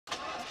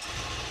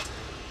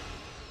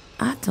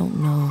I don't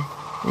know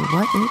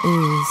what it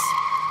is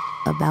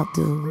about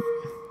dude.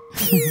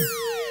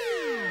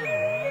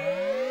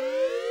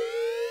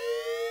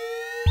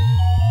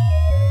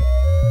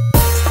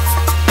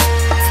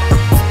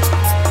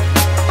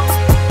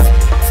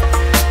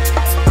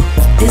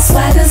 This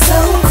swagger's so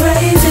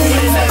crazy.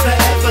 You never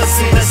ever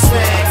seen a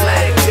swag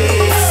like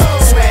this.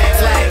 Swag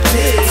like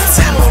this.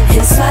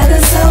 His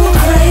swagger's so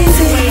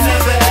crazy. You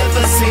never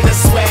ever seen a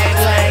swag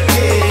like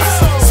this.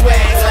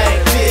 Swag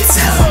like this.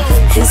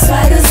 His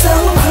swagger's so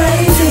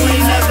crazy.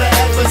 You never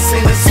ever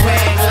seen a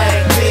swag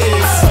like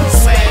this.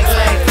 Swag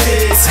like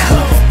this.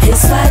 His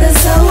swagger's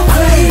so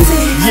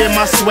crazy. Yeah,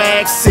 my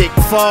swag sick,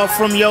 far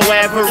from your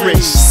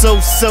average. So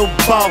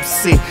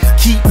bossy,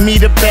 keep me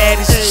the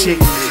baddest chick.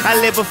 I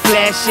live a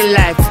flashy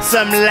life,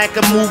 something like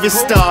a movie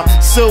star.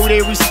 So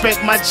they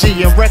respect my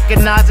G and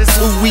recognize it's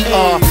who we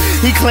are.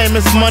 He claim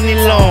it's money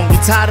long, he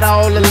tired of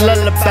all the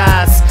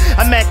lullabies.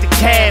 I'm at the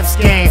Cavs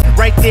game,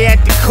 right there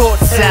at the court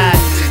side.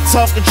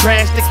 Talking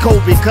trash to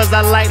Kobe, cause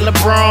I like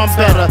LeBron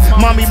better.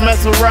 Mommy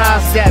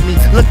mesmerized at me,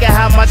 look at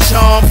how my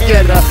charm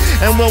get her.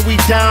 And when we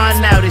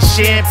dine out, it's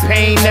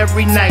champagne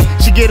every night.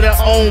 She get her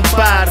own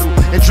bottle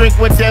and drink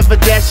whatever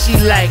that she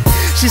like.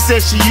 She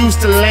said she used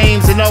to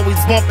lames and always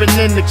bumping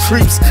in the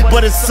creeps,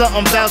 but it's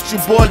something about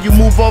you, boy, you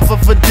move off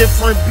of a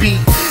different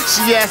beat.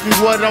 She asked me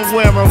what I'm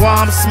wearing,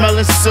 why I'm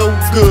smelling so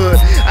good.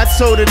 I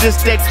told her this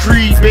that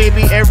Creed,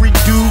 baby, every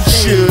dude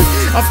should.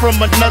 I'm from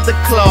another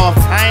cloth,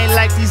 I ain't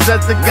like these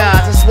other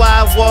guys. That's why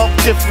I walk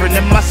different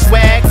and my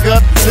swag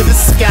up to the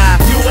sky.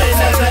 You ain't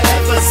never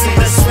ever seen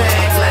a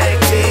swag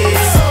like this.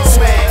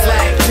 Swag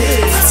like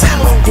this.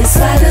 His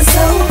swagger's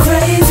so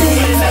crazy.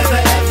 You never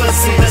ever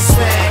seen a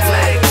swag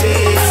like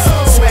this.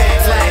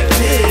 Swag like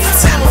this.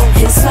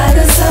 His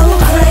swagger's so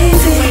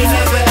crazy. You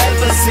never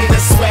ever seen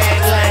a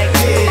swag like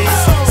this.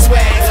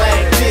 Swag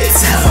like this.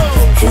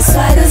 His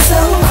swagger's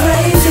so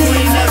crazy.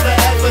 You never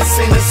ever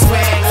seen a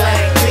swag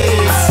like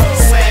this.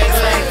 Swag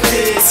like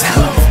this.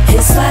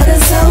 His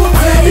swagger's so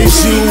crazy.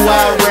 It's you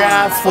I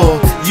ride for,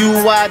 you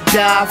I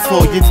die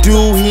for. Your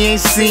dude, he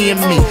ain't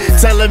seeing me,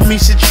 telling me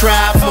she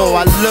try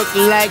more. I look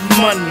like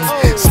money,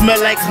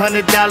 smell like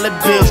 $100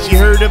 bills. She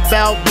heard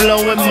about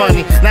blowing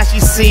money, now she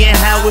seeing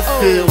how it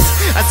feels.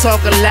 I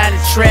talk a lot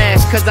of trash,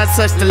 cause I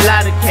touched a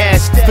lot of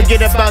cash.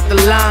 Forget about the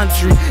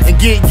laundry and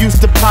get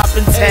used to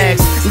popping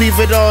tags. Leave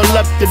it all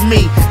up to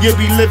me, you'll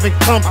be living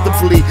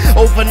comfortably.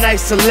 Overnight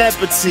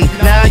celebrity,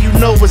 now you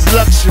know it's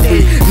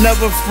luxury.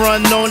 Never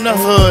front on the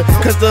hood,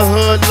 cause the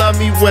hood love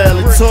me well.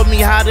 It taught me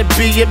how to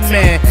be a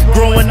man.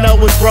 Growing up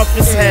was rough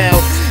as hell.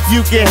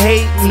 You can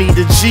hate me,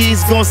 the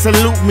G's gon'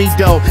 salute me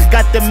though.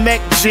 Got the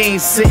Mech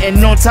jeans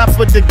sitting on top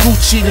of the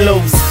Gucci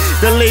loafs.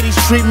 The ladies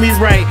treat me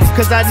right,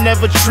 cause I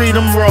never treat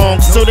them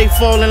wrong. So they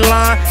fall in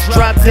line,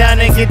 drop down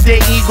and get their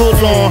ego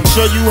on.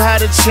 Show you how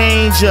to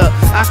change up,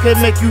 I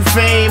can make you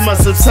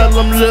famous. So tell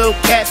them little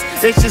cats,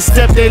 they should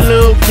step their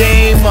little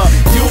game up.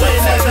 You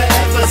ain't never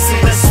ever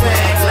seen a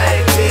swag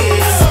like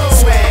this.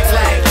 Swag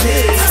like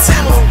this.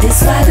 His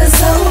swagger's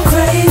so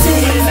crazy.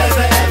 You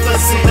never ever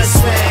seen a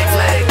swag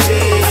like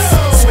this.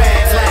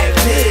 Swag like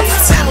this.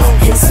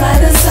 His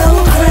swagger's so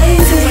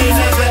crazy. You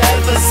never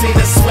ever seen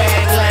a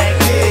swag like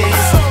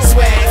this.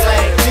 Swag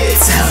like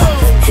this.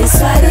 His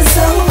swagger's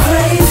so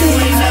crazy.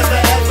 You never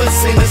ever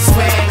seen a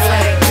swag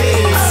like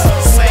this.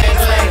 Swag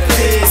like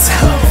this.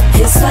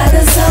 His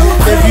swagger's so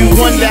crazy. If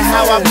you wonder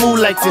how I move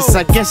like this,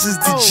 I guess it's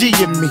the G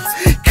in me.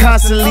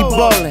 Constantly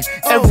ballin',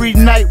 every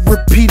night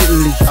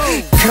repeatedly.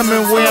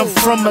 Coming where I'm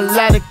from, a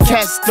lot of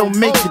cats don't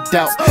make it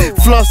out.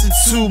 Flossing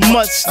too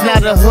much, now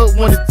the hood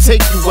wanna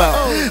take you out.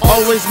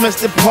 Always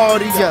mess the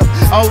party up,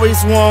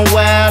 always want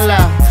wild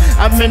out.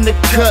 I'm in the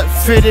cut,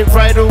 fitted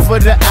right over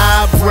the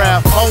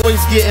eyebrow.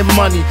 Always getting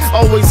money,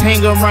 always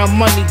hang around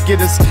money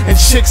getters. And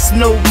chicks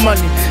no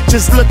money,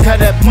 just look how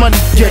that money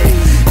get.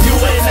 You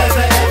ain't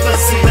never ever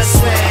seen a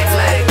swag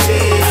like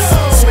this.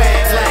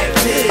 Swag like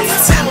this.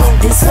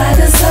 His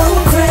swagger's so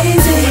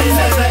crazy. You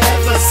never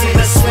ever seen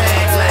a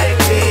swag like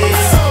this.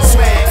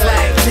 Swag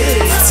like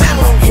this.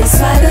 His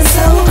swagger's